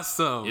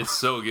awesome. It's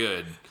so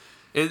good.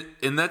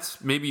 And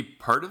that's maybe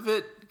part of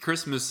it.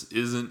 Christmas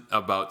isn't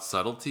about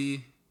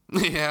subtlety.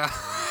 Yeah.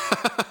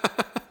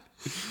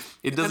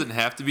 It doesn't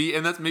have to be,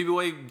 and that's maybe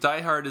why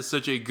Die Hard is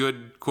such a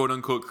good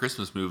quote-unquote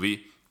Christmas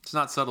movie. It's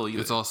not subtle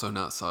either. It's also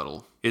not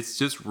subtle. It's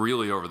just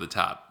really over the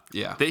top.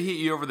 Yeah. They hit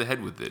you over the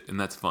head with it, and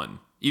that's fun.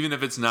 Even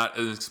if it's not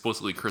an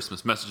explicitly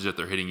Christmas message that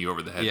they're hitting you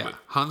over the head with.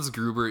 Hans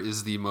Gruber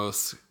is the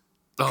most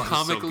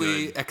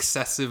comically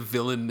excessive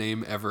villain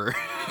name ever.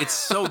 It's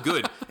so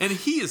good. And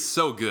he is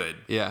so good.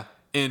 Yeah.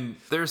 And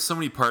there's so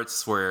many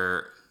parts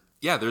where,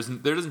 there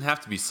doesn't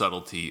have to be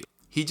subtlety.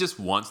 He just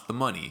wants the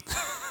money.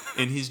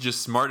 And he's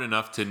just smart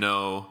enough to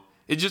know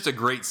it's just a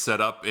great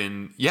setup.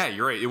 And yeah,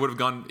 you're right. It would have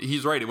gone.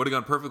 He's right. It would have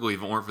gone perfectly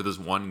if it weren't for this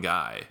one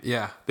guy.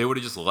 Yeah, they would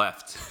have just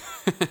left.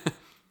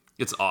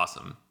 It's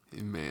awesome.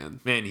 Man,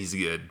 he's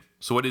good.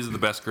 So what is the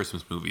best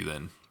Christmas movie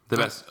then? The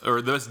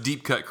best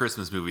deep cut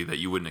Christmas movie that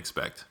you wouldn't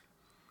expect?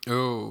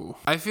 Oh,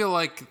 I feel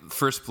like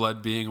First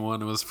Blood being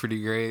one was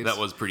pretty great. That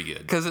was pretty good.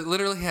 Because it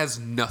literally has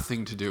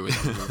nothing to do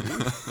with the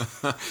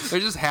movie. There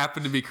just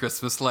happened to be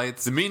Christmas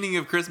lights. The meaning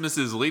of Christmas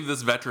is leave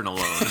this veteran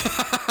alone.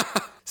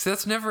 See,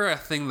 that's never a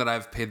thing that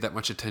I've paid that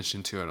much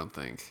attention to, I don't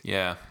think.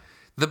 Yeah.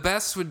 The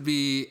best would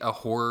be a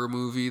horror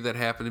movie that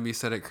happened to be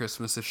set at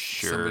Christmas if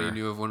somebody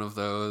knew of one of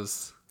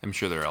those. I'm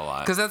sure there are a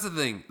lot. Because that's the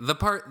thing. The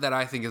part that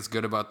I think is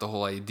good about the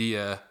whole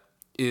idea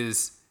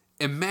is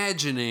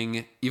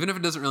imagining, even if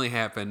it doesn't really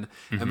happen,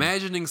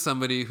 imagining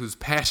somebody who's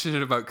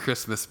passionate about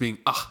Christmas being,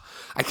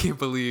 I can't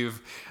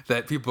believe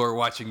that people are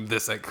watching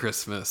this at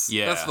Christmas.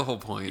 Yeah. That's the whole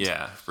point.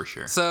 Yeah, for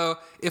sure. So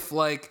if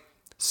like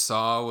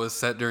Saw was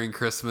set during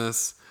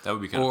Christmas, that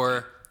would be kind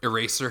or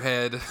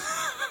Eraserhead,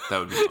 that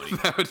would be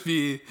funny. that would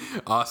be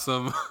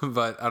awesome,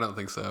 but I don't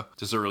think so.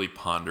 Just a really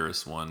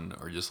ponderous one,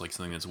 or just like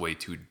something that's way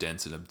too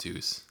dense and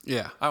obtuse.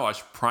 Yeah. I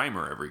watch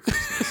Primer every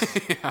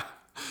Christmas. Yeah.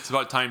 It's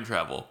about time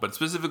travel, but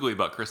specifically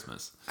about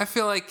Christmas. I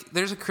feel like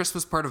there's a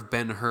Christmas part of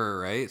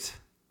Ben-Hur, right?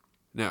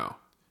 No.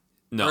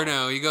 No. Or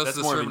no, he goes that's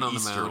to the more of Sermon an on the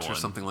Easter Mount or one.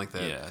 something like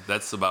that. Yeah,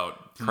 that's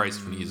about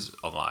Christ when he's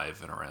alive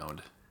and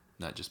around,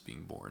 not just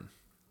being born.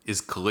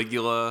 Is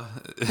Caligula...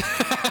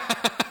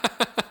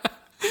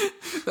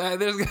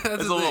 That's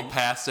a little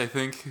past, I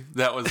think.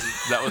 That was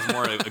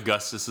more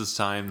Augustus's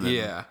time than...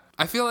 Yeah.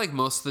 I feel like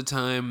most of the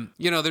time,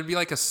 there'd be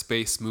like a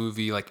space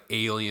movie like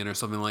Alien or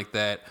something like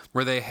that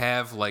where they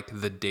have like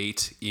the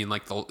date in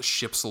like the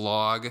ship's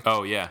log.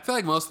 Oh, yeah. I feel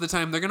like most of the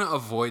time they're going to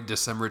avoid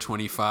December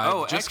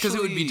 25 just because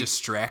it would be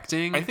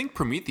distracting. I think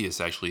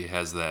Prometheus actually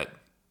has a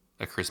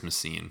Christmas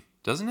scene,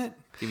 doesn't it?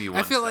 Give me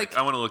one feel sec. like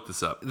I want to look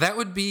this up. That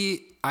would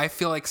be, I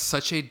feel like,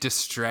 such a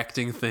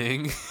distracting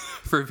thing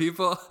for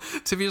people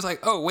to be just like,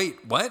 oh, wait,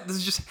 what?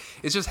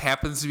 It just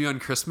happens to be on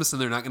Christmas and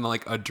they're not going to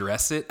like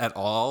address it at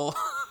all.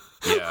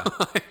 Yeah.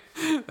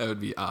 That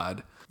would be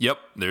odd. Yep,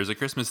 there's a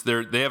Christmas.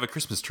 They have a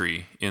Christmas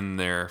tree in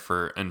there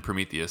in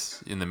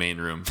Prometheus in the main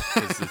room.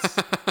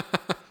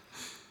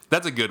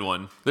 That's a good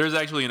one. There's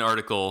actually an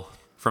article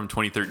from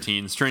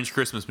 2013, Strange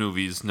Christmas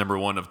Movies, number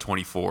 1 of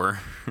 24.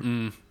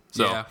 So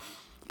yeah.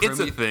 it's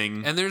a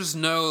thing. And there's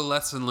no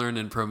lesson learned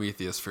in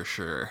Prometheus for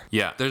sure.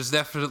 Yeah. There's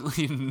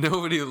definitely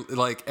nobody,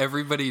 like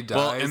everybody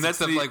dies and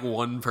that's except like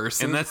one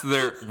person. And that's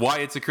why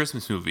it's a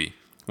Christmas movie.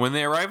 When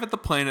they arrive at the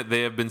planet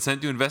they have been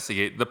sent to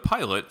investigate, the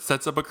pilot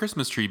sets up a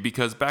Christmas tree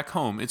because back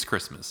home it's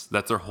Christmas.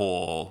 That's their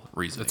whole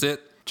reason. That's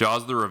it.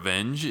 Jaws the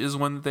Revenge is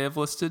one that they have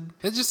listed.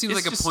 It just seems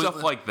like a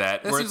stuff like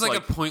that. That where seems it's like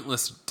a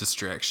pointless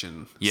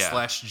distraction /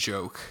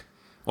 joke.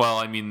 Well,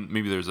 I mean,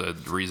 maybe there's a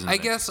reason. I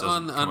guess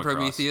on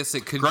Prometheus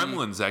it could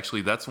Gremlins,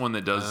 actually, that's one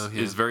that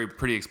is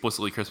pretty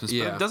explicitly Christmas, but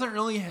it doesn't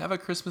really have a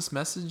Christmas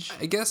message.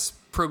 I guess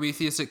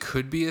Prometheus, it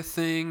could be a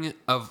thing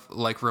of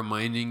like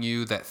reminding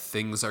you that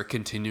things are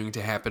continuing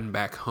to happen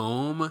back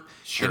home,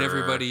 and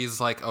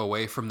everybody's like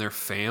away from their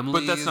families.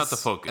 But that's not the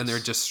focus, and they're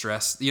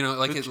distressed.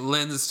 It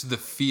lends to the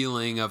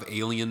feeling of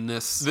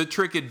alienness. The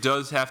trick, it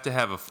does have to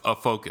have a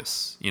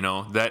focus.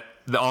 On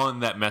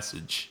that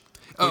message.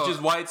 Which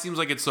is why it seems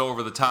like it's so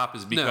over the top,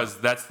 is because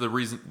that's the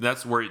reason.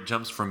 That's where it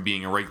jumps from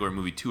being a regular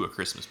movie to a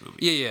Christmas movie.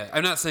 Yeah.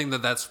 I'm not saying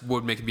that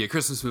would make it be a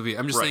Christmas movie.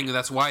 I'm just saying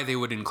that's why they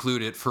would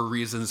include it for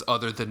reasons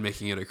other than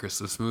making it a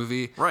Christmas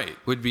movie. Right.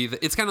 Would be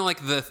it's kind of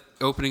like the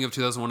opening of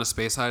 2001: A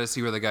Space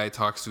Odyssey, where the guy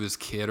talks to his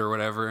kid or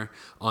whatever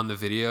on the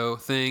video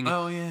thing.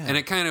 Oh yeah. And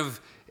it kind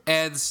of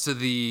adds to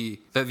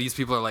that these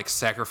people are like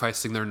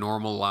sacrificing their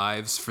normal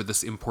lives for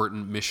this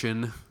important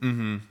mission.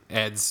 Mm-hmm.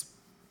 Adds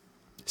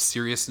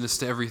seriousness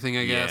to everything,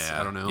 I guess.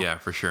 I don't know. Yeah,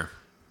 for sure.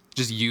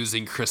 Just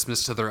using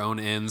Christmas to their own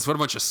ends. What a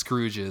bunch of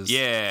Scrooges.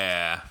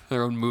 Yeah.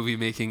 Their own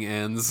movie-making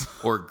ends.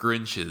 Or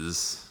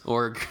Grinches.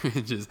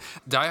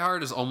 Die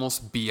Hard is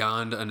almost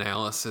beyond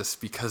analysis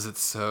because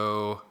it's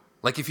so...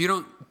 Like, if you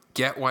don't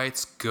get why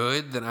it's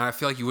good, then I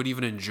feel like you wouldn't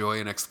even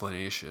enjoy an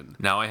explanation.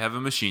 Now I have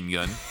a machine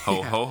gun.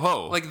 Ho, ho,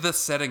 ho. Like, the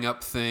setting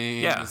up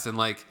things and,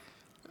 like...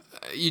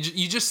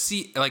 You just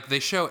see, like, they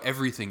show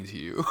everything to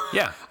you.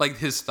 Yeah. Like,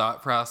 his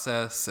thought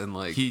process and,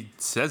 like... He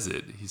says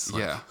it. He's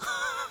like... Yeah.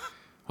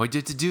 Why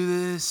did you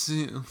do this?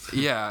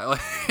 Yeah.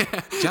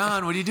 Like,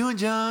 John, what are you doing,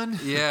 John?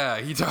 Yeah,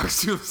 he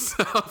talks to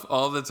himself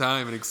all the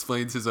time and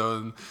explains his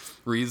own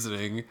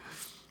reasoning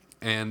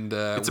and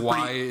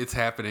why it's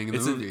happening in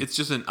the movie. It's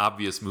just an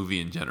obvious movie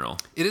in general.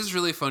 It is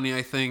really funny,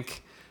 I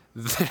think,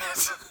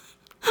 that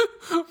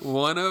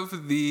one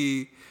of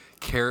the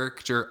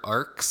character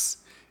arcs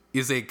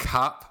is a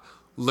cop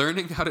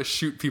learning how to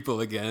shoot people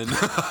again.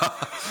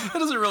 That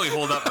doesn't really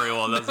hold up very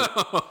well, does it?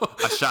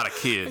 I shot a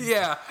kid.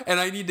 Yeah, and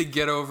I need to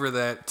get over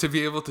that to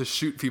be able to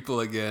shoot people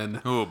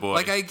again. Oh, boy.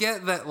 Like, I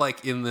get that,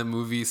 like, in the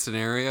movie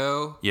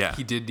scenario,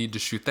 he did need to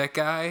shoot that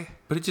guy.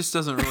 But it just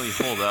doesn't really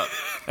hold up.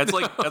 That's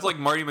like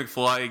Marty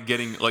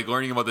McFly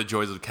learning about the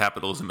joys of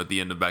capitalism at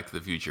the end of Back to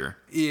the Future.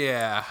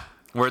 Yeah.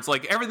 Where it's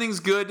like, everything's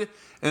good,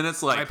 and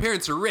it's like... My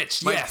parents are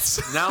rich,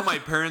 yes. Now my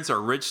parents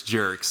are rich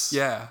jerks.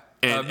 Yeah.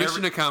 And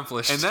mission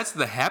accomplished. And that's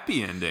the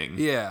happy ending.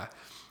 Yeah.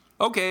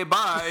 okay,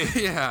 bye.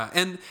 Yeah,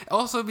 and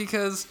also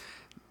because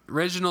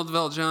Reginald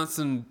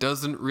VelJohnson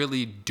doesn't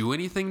really do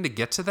anything to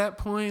get to that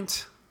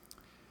point,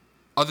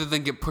 other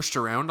than get pushed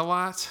around a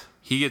lot.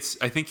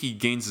 I think he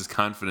gains his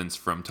confidence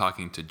from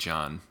talking to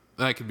John.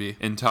 That could be.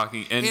 And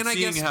talking and I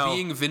seeing guess how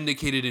being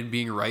vindicated and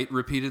being right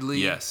repeatedly.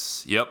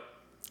 Yes. Yep.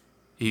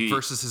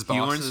 Versus his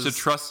bosses. He learns to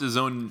trust his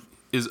own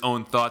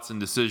thoughts and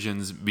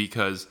decisions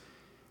because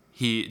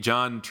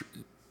John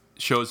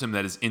shows him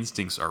that his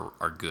instincts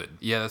are good.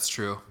 Yeah, that's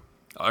true.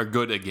 Are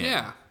good again.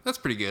 Yeah, that's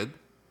pretty good.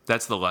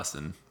 That's the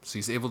lesson. So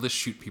he's able to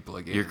shoot people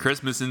again. Your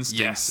Christmas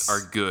instincts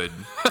are good.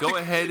 Go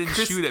ahead and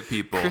shoot at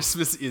people.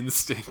 Christmas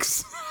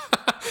instincts.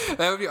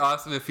 That would be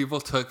awesome if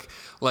people took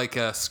like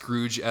a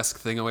Scrooge-esque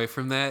thing away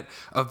from that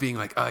of being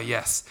like, oh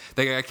yes,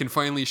 I can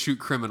finally shoot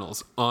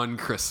criminals on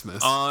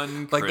Christmas.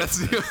 That's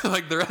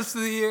like the rest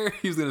of the year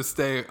he's gonna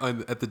stay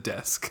at the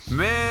desk.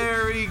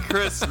 Merry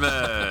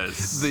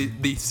Christmas.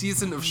 the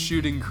season of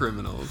shooting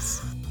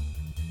criminals.